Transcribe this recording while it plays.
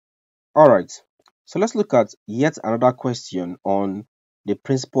All right, so let's look at yet another question on the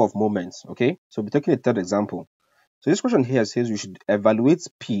principle of moments. Okay, so we'll be taking a third example. So this question here says we should evaluate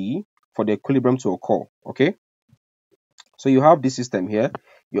P for the equilibrium to occur. Okay, so you have this system here.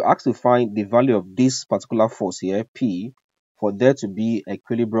 You ask to find the value of this particular force here, P, for there to be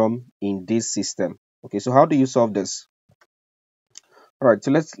equilibrium in this system. Okay, so how do you solve this? All right, so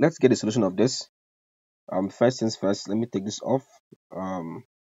let's get a solution of this. First things first, let me take this off. Um,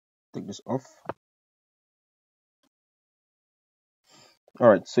 take this off. All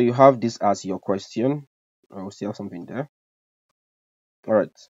right, so you have this as your question. I will still have something there. All right,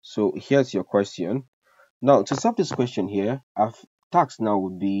 so here's your question. Now, to solve this question here, our task now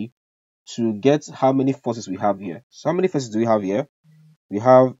would be to get how many forces we have here. So how many forces do we have here? We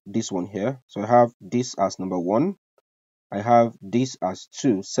have this one here. So I have this as number 1. I have this as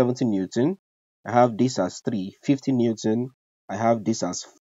 2, 70 Newton. I have this as 3, 50 Newton. I have this as